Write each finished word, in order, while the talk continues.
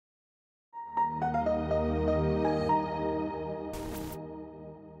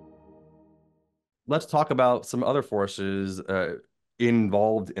let's talk about some other forces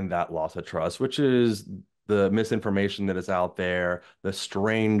involved in that loss of trust, which is the misinformation that is out there, the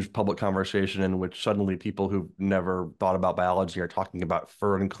strange public conversation in which suddenly people who've never thought about biology are talking about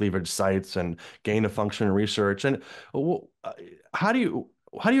fur and cleavage sites and gain of function research. And how do you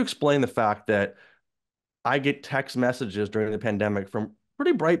how do you explain the fact that I get text messages during the pandemic from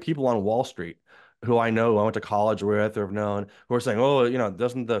pretty bright people on Wall Street who I know, I went to college with or have known, who are saying, oh,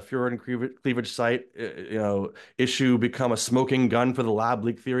 doesn't the Fuhrer and cleavage site, issue become a smoking gun for the lab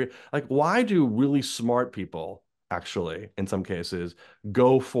leak theory? Like, why do really smart people, actually, in some cases,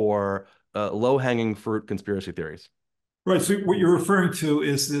 go for low-hanging fruit conspiracy theories? Right. So what you're referring to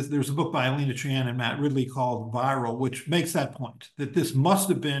is this, there's a book by Alina Chan and Matt Ridley called Viral, which makes that point, that this must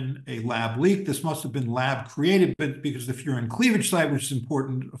have been a lab leak. This must have been lab created, but because the furin cleavage site, which is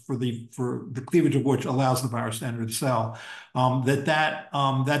important for the cleavage of which allows the virus to enter the cell,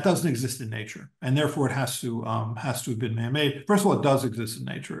 that doesn't exist in nature, and therefore it has to have been man-made. First of all, it does exist in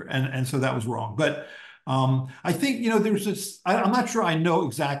nature, and so that was wrong. But I think, there's this, I'm not sure I know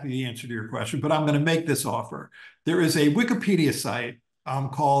exactly the answer to your question, but I'm going to make this offer. There is a Wikipedia site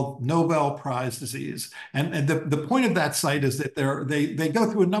called Nobel Prize Disease. And the point of that site is that they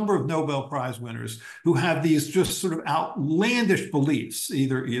go through a number of Nobel Prize winners who have these just sort of outlandish beliefs,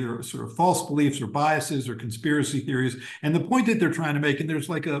 either sort of false beliefs or biases or conspiracy theories. And the point that they're trying to make, and there's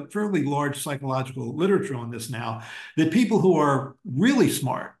like a fairly large psychological literature on this now, that people who are really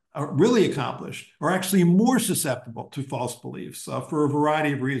smart, are really accomplished, are actually more susceptible to false beliefs for a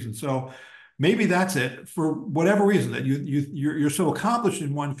variety of reasons. So maybe that's it, for whatever reason, that you're so accomplished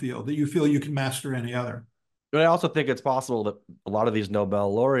in one field that you feel you can master any other. But I also think it's possible that a lot of these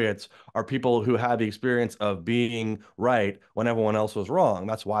Nobel laureates are people who had the experience of being right when everyone else was wrong.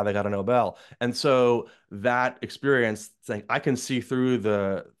 That's why they got a Nobel. And so that experience, saying I can see through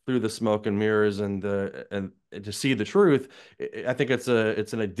the smoke and mirrors and to see the truth, I think it's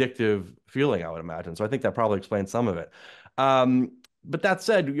an addictive feeling, I would imagine. So I think that probably explains some of it. But that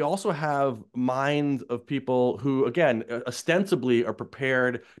said, you also have minds of people who, again, ostensibly are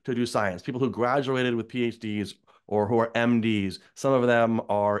prepared to do science, people who graduated with PhDs or who are MDs. Some of them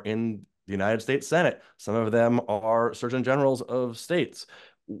are in the United States Senate. Some of them are surgeon generals of states.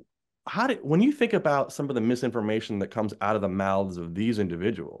 When you think about some of the misinformation that comes out of the mouths of these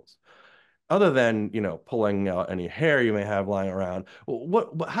individuals, other than pulling out any hair you may have lying around,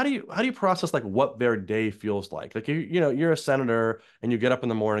 how do you process like what their day feels like you're a senator and you get up in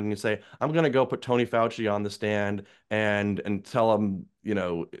the morning and you say, I'm going to go put Tony Fauci on the stand and tell him,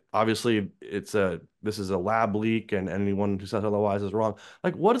 obviously this is a lab leak and anyone who says otherwise is wrong.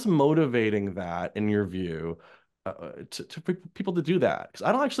 Like, what is motivating that in your view, for people to do that? Because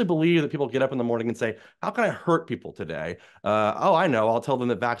I don't actually believe that people get up in the morning and say, how can I hurt people today? Oh, I know, I'll tell them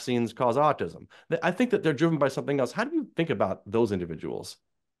that vaccines cause autism. I think that they're driven by something else. How do you think about those individuals?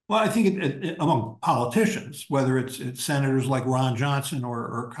 Well, I think among politicians, whether it's senators like Ron Johnson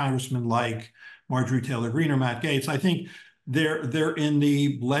or congressmen like Marjorie Taylor Greene or Matt Gaetz, I think they're in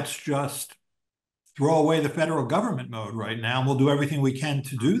the let's just throw away the federal government mode right now, and we'll do everything we can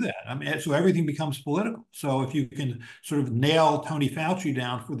to do that. I mean, so everything becomes political. So if you can sort of nail Tony Fauci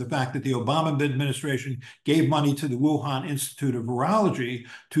down for the fact that the Obama administration gave money to the Wuhan Institute of Virology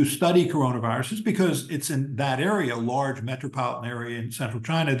to study coronaviruses, because it's in that area, large metropolitan area in central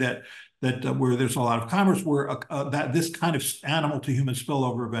China, that where there's a lot of commerce, where that this kind of animal to human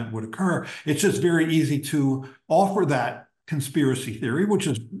spillover event would occur. It's just very easy to offer that conspiracy theory, which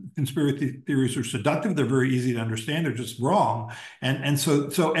is, conspiracy theories are seductive. They're very easy to understand. They're just wrong. And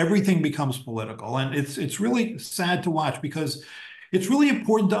so everything becomes political. And it's really sad to watch, because it's really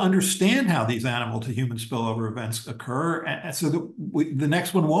important to understand how these animal to human spillover events occur, so that the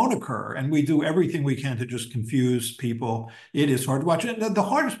next one won't occur. And we do everything we can to just confuse people. It is hard to watch. And the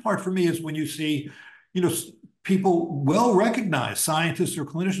hardest part for me is when you see, people well recognized, scientists or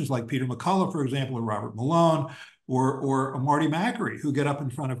clinicians like Peter McCullough, for example, or Robert Malone, or Marty Macri, who get up in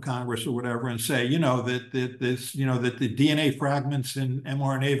front of Congress or whatever and say, that the DNA fragments in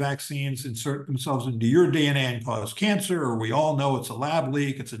mRNA vaccines insert themselves into your DNA and cause cancer, or we all know it's a lab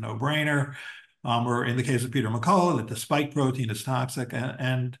leak, it's a no-brainer, or in the case of Peter McCullough, that the spike protein is toxic,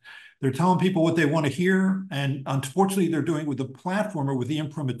 and they're telling people what they want to hear, and unfortunately, they're doing it with the platform or with the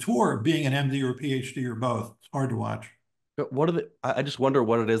imprimatur of being an MD or a PhD or both. It's hard to watch. But I just wonder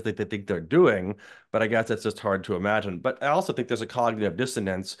what it is that they think they're doing, but I guess it's just hard to imagine. But I also think there's a cognitive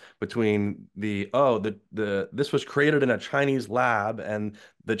dissonance between this was created in a Chinese lab and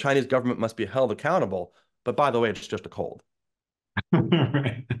the Chinese government must be held accountable. But by the way, it's just a cold.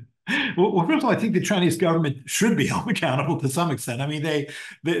 Right. Well, first of all, I think the Chinese government should be held accountable to some extent. I mean,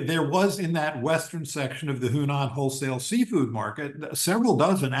 there was in that western section of the Hunan wholesale seafood market several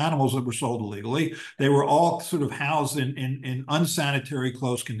dozen animals that were sold illegally. They were all sort of housed in unsanitary,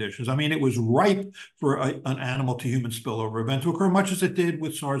 close conditions. I mean, it was ripe for an animal to human spillover event to occur, much as it did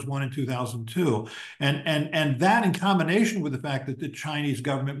with SARS-1 in 2002. And that in combination with the fact that the Chinese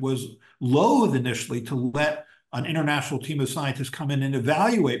government was loath initially to let an international team of scientists come in and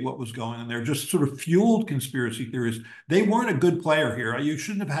evaluate what was going on there, just sort of fueled conspiracy theories. They weren't a good player here. You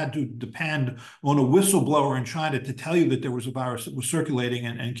shouldn't have had to depend on a whistleblower in China to tell you that there was a virus that was circulating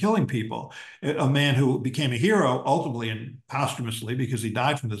and killing people. A man who became a hero ultimately and posthumously because he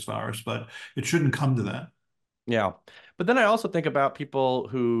died from this virus, but it shouldn't come to that. Yeah. But then I also think about people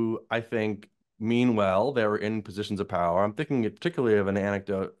who I think mean well. They're in positions of power. I'm thinking particularly of an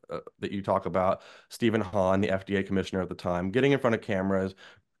anecdote that you talk about, Stephen Hahn, the FDA commissioner at the time, getting in front of cameras,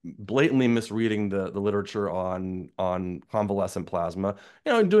 blatantly misreading the literature on convalescent plasma,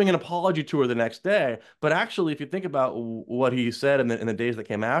 and doing an apology tour the next day. But actually, if you think about what he said in the days that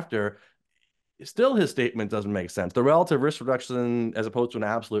came after, still his statement doesn't make sense. The relative risk reduction, as opposed to an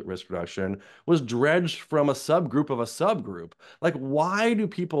absolute risk reduction, was dredged from a subgroup of a subgroup. Like, why do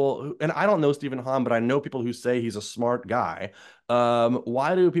people, and I don't know Stephen Hahn, but I know people who say he's a smart guy.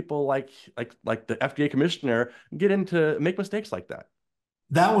 Why do people like the FDA commissioner make mistakes like that?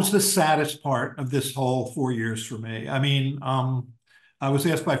 That was the saddest part of this whole 4 years for me. I mean, I was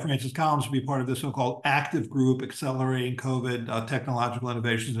asked by Francis Collins to be part of this so-called active group accelerating COVID technological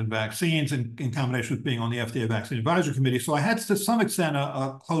innovations in vaccines in combination with being on the FDA Vaccine Advisory Committee. So I had to some extent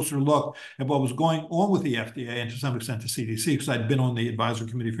a closer look at what was going on with the FDA and to some extent the CDC because I'd been on the Advisory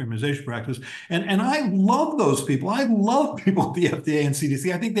Committee for Immunization Practice. And I love those people. I love people at the FDA and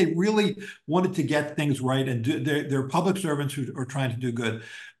CDC. I think they really wanted to get things right and they're public servants who are trying to do good.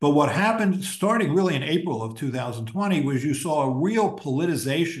 But what happened starting really in April of 2020 was you saw a real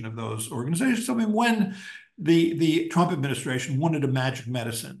politicization of those organizations. I mean, when the Trump administration wanted a magic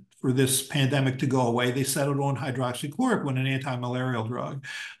medicine for this pandemic to go away, they settled on hydroxychloroquine, an anti-malarial drug.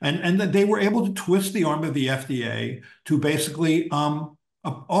 And they were able to twist the arm of the FDA to basically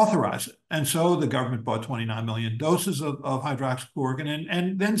authorize it. And so the government bought 29 million doses of hydroxychloroquine,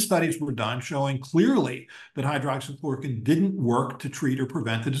 and then studies were done showing clearly that hydroxychloroquine didn't work to treat or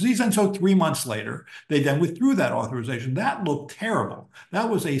prevent the disease. And so 3 months later, they then withdrew that authorization. That looked terrible. That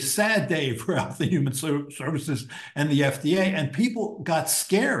was a sad day for Health and Human Services and the FDA, and people got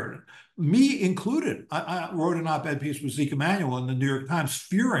scared. Me included. I wrote an op-ed piece with Zeke Emanuel in the New York Times,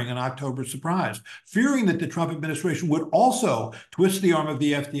 fearing an October surprise, fearing that the Trump administration would also twist the arm of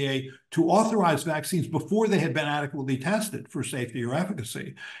the FDA to authorize vaccines before they had been adequately tested for safety or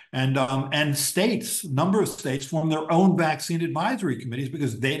efficacy. And states, number of states, formed their own vaccine advisory committees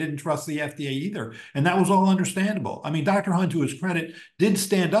because they didn't trust the FDA either. And that was all understandable. I mean, Dr. Hunt, to his credit, did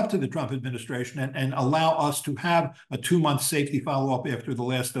stand up to the Trump administration and allow us to have a 2-month safety follow-up after the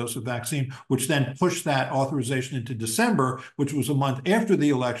last dose of vaccine, which then pushed that authorization into December, which was a month after the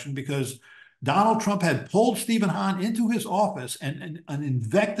election, because Donald Trump had pulled Stephen Hahn into his office and an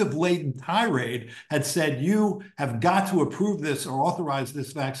invective-laden tirade had said, you have got to approve this or authorize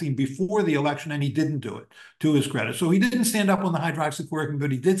this vaccine before the election, and he didn't do it, to his credit. So he didn't stand up on the hydroxychloroquine,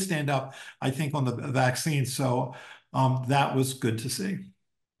 but he did stand up, I think, on the vaccine. So that was good to see.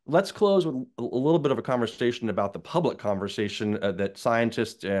 Let's close with a little bit of a conversation about the public conversation that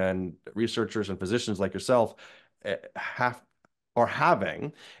scientists and researchers and physicians like yourself are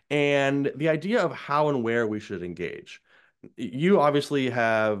having, and the idea of how and where we should engage. You obviously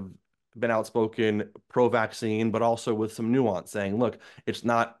have been outspoken pro-vaccine, but also with some nuance, saying, look,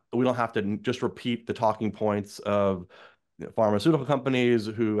 we don't have to just repeat the talking points of pharmaceutical companies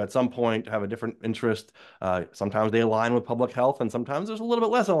who at some point have a different interest. Sometimes they align with public health, and sometimes there's a little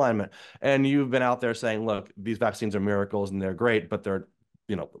bit less alignment. And you've been out there saying, look, these vaccines are miracles and they're great, but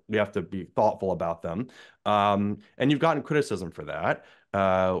we have to be thoughtful about them. And you've gotten criticism for that.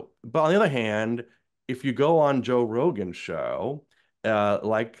 But on the other hand, if you go on Joe Rogan's show,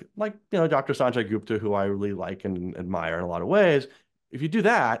 like Dr. Sanjay Gupta, who I really like and admire in a lot of ways, if you do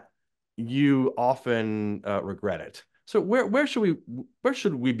that, you often regret it. So where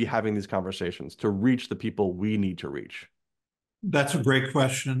should we be having these conversations to reach the people we need to reach? That's a great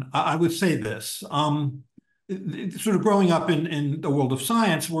question. I would say this. Sort of growing up in the world of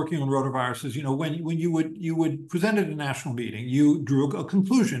science, working on rotaviruses, when you would present at a national meeting, you drew a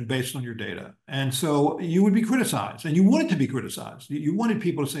conclusion based on your data. And so you would be criticized, and you wanted to be criticized. You wanted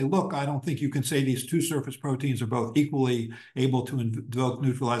people to say, look, I don't think you can say these two surface proteins are both equally able to invoke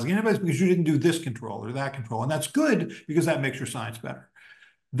neutralizing antibodies because you didn't do this control or that control. And that's good because that makes your science better.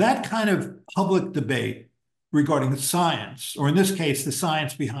 That kind of public debate regarding science, or in this case, the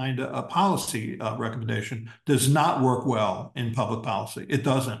science behind a policy recommendation, does not work well in public policy. It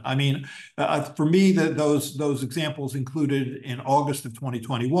doesn't. I mean, for me, those examples included in August of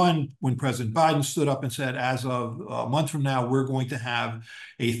 2021, when President Biden stood up and said, as of a month from now, we're going to have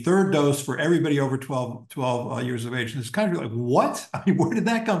a third dose for everybody over 12 years of age. And it's kind of like, what? I mean, where did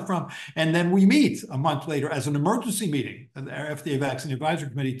that come from? And then we meet a month later as an emergency meeting, the FDA Vaccine Advisory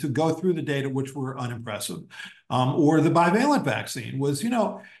Committee, to go through the data, which were unimpressive. Or the bivalent vaccine was,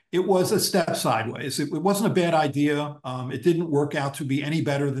 it was a step sideways. It wasn't a bad idea. It didn't work out to be any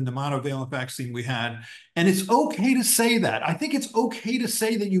better than the monovalent vaccine we had. And it's okay to say that. I think it's okay to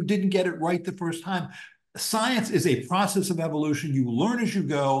say that you didn't get it right the first time. Science is a process of evolution. You learn as you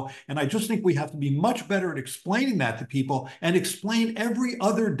go. And I just think we have to be much better at explaining that to people, and explain every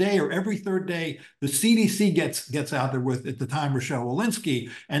other day or every third day. The CDC gets out there with, at the time, Rochelle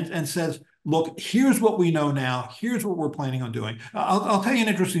Walensky, and says, look, here's what we know now. Here's what we're planning on doing. I'll tell you an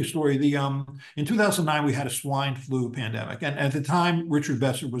interesting story. In 2009, we had a swine flu pandemic. And at the time, Richard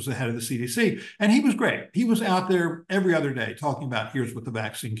Besser was the head of the CDC, and he was great. He was out there every other day talking about, here's what the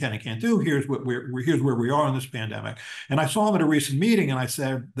vaccine can and can't do. Here's where we are in this pandemic. And I saw him at a recent meeting, and I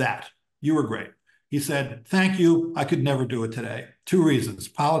said, you were great. He said, thank you. I could never do it today. 2 reasons: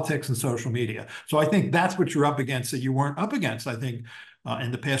 politics and social media. So I think that's what you're up against that you weren't up against, I think,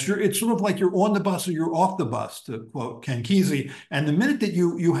 in the past. It's sort of like you're on the bus or you're off the bus, to quote Ken Kesey. And the minute that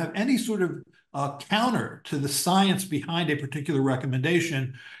you have any sort of counter to the science behind a particular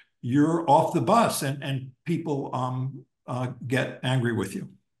recommendation, you're off the bus, and people get angry with you.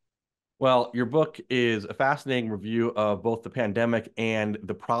 Well, your book is a fascinating review of both the pandemic and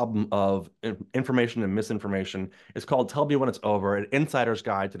the problem of information and misinformation. It's called Tell Me When It's Over, an insider's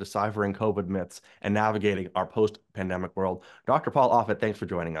guide to deciphering COVID myths and navigating our post-pandemic world. Dr. Paul Offit, thanks for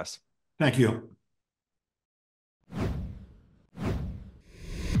joining us. Thank you.